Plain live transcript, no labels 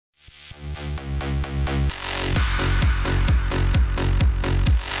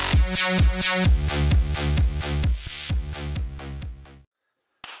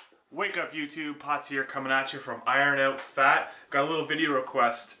Wake up YouTube, Potts here coming at you from Iron Out Fat. Got a little video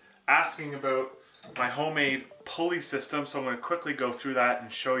request asking about my homemade pulley system, so I'm going to quickly go through that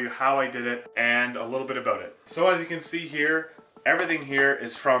and show you how I did it and a little bit about it. So as you can see here, everything here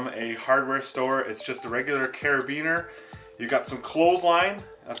is from a hardware store. It's just a regular carabiner. You got some clothesline,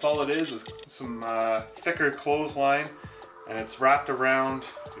 that's all it is some thicker clothesline, and it's wrapped around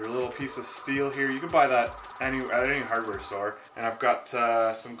your little piece of steel here. You can buy that at any hardware store. And I've got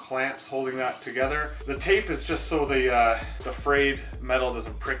some clamps holding that together. The tape is just so the frayed metal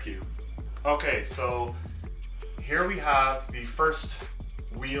doesn't prick you. Okay, so here we have the first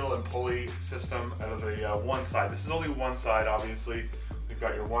wheel and pulley system out of the one side. This is only one side, obviously. We've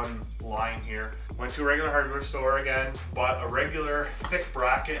got your one line here. Went to a regular hardware store again, bought a regular thick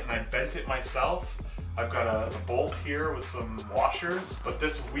bracket, and I bent it myself. I've got a bolt here with some washers, but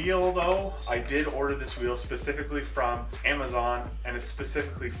this wheel though, I did order this wheel specifically from Amazon, and it's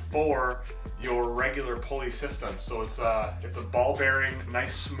specifically for your regular pulley system. So it's a ball bearing,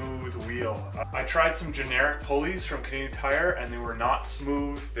 nice smooth wheel. I tried some generic pulleys from Canadian Tire and they were not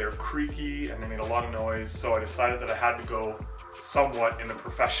smooth, they're creaky, and they made a lot of noise. So I decided that I had to go somewhat in a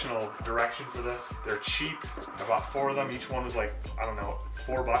professional direction for this. They're cheap. I bought 4 of them. Each one was like, I don't know,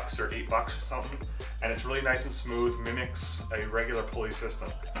 $4 or $8 or something. And it's really nice and smooth, mimics a regular pulley system.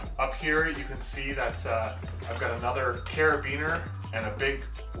 Up here you can see that I've got another carabiner and a big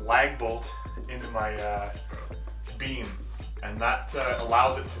lag bolt into my beam, and that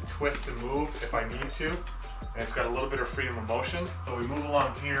allows it to twist and move if I need to, and it's got a little bit of freedom of motion. So we move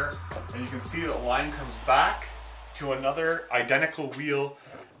along here and you can see the line comes back to another identical wheel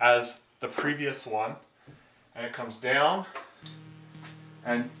as the previous one, and it comes down,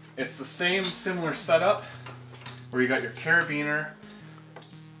 and it's the same similar setup where you got your carabiner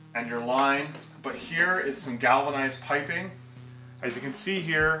and your line, but here is some galvanized piping. As you can see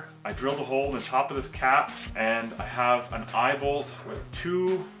here, I drilled a hole in the top of this cap, and I have an eye bolt with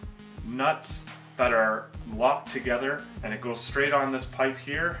 2 nuts that are locked together, and it goes straight on this pipe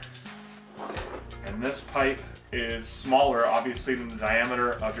here. And this pipe is smaller, obviously, than the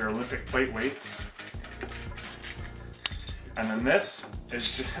diameter of your Olympic plate weights. And then this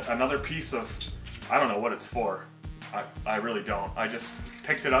is just another piece of, I don't know what it's for. I really don't. I just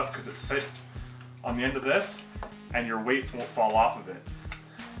picked it up because it fit on the end of this, and your weights won't fall off of it.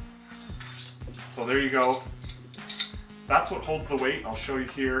 So there you go. That's what holds the weight. I'll show you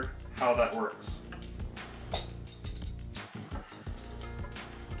here how that works.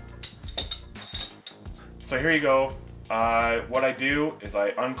 So here you go. What I do is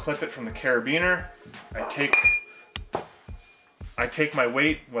I unclip it from the carabiner. I take my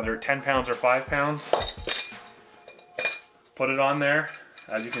weight, whether 10 pounds or 5 pounds, put it on there.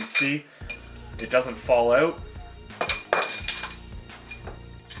 As you can see, it doesn't fall out.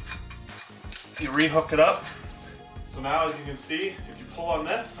 You rehook it up. So now, as you can see, if you pull on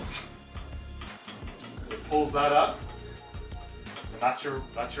this, it pulls that up. And that's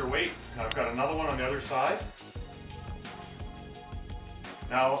your weight. Now I've got another one on the other side.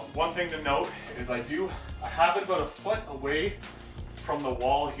 Now, one thing to note is I have it about a foot away from the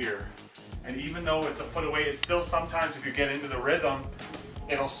wall here. And even though it's a foot away, it's still sometimes, if you get into the rhythm,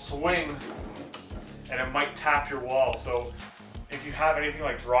 it'll swing and it might tap your wall. So if you have anything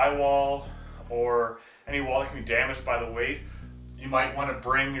like drywall or any wall that can be damaged by the weight, you might want to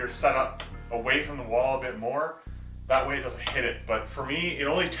bring your setup away from the wall a bit more. That way it doesn't hit it. But for me, it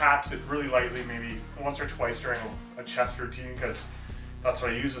only taps it really lightly, maybe once or twice during a chest routine, because that's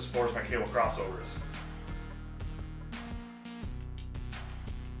what I use this for, is my cable crossovers.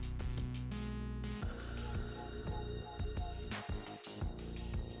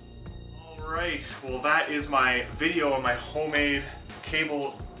 Alright, well that is my video on my homemade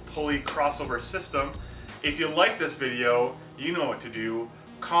cable pulley crossover system. If you like this video, you know what to do.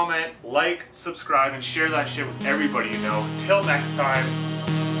 Comment, like, subscribe, and share that shit with everybody you know. Till next time.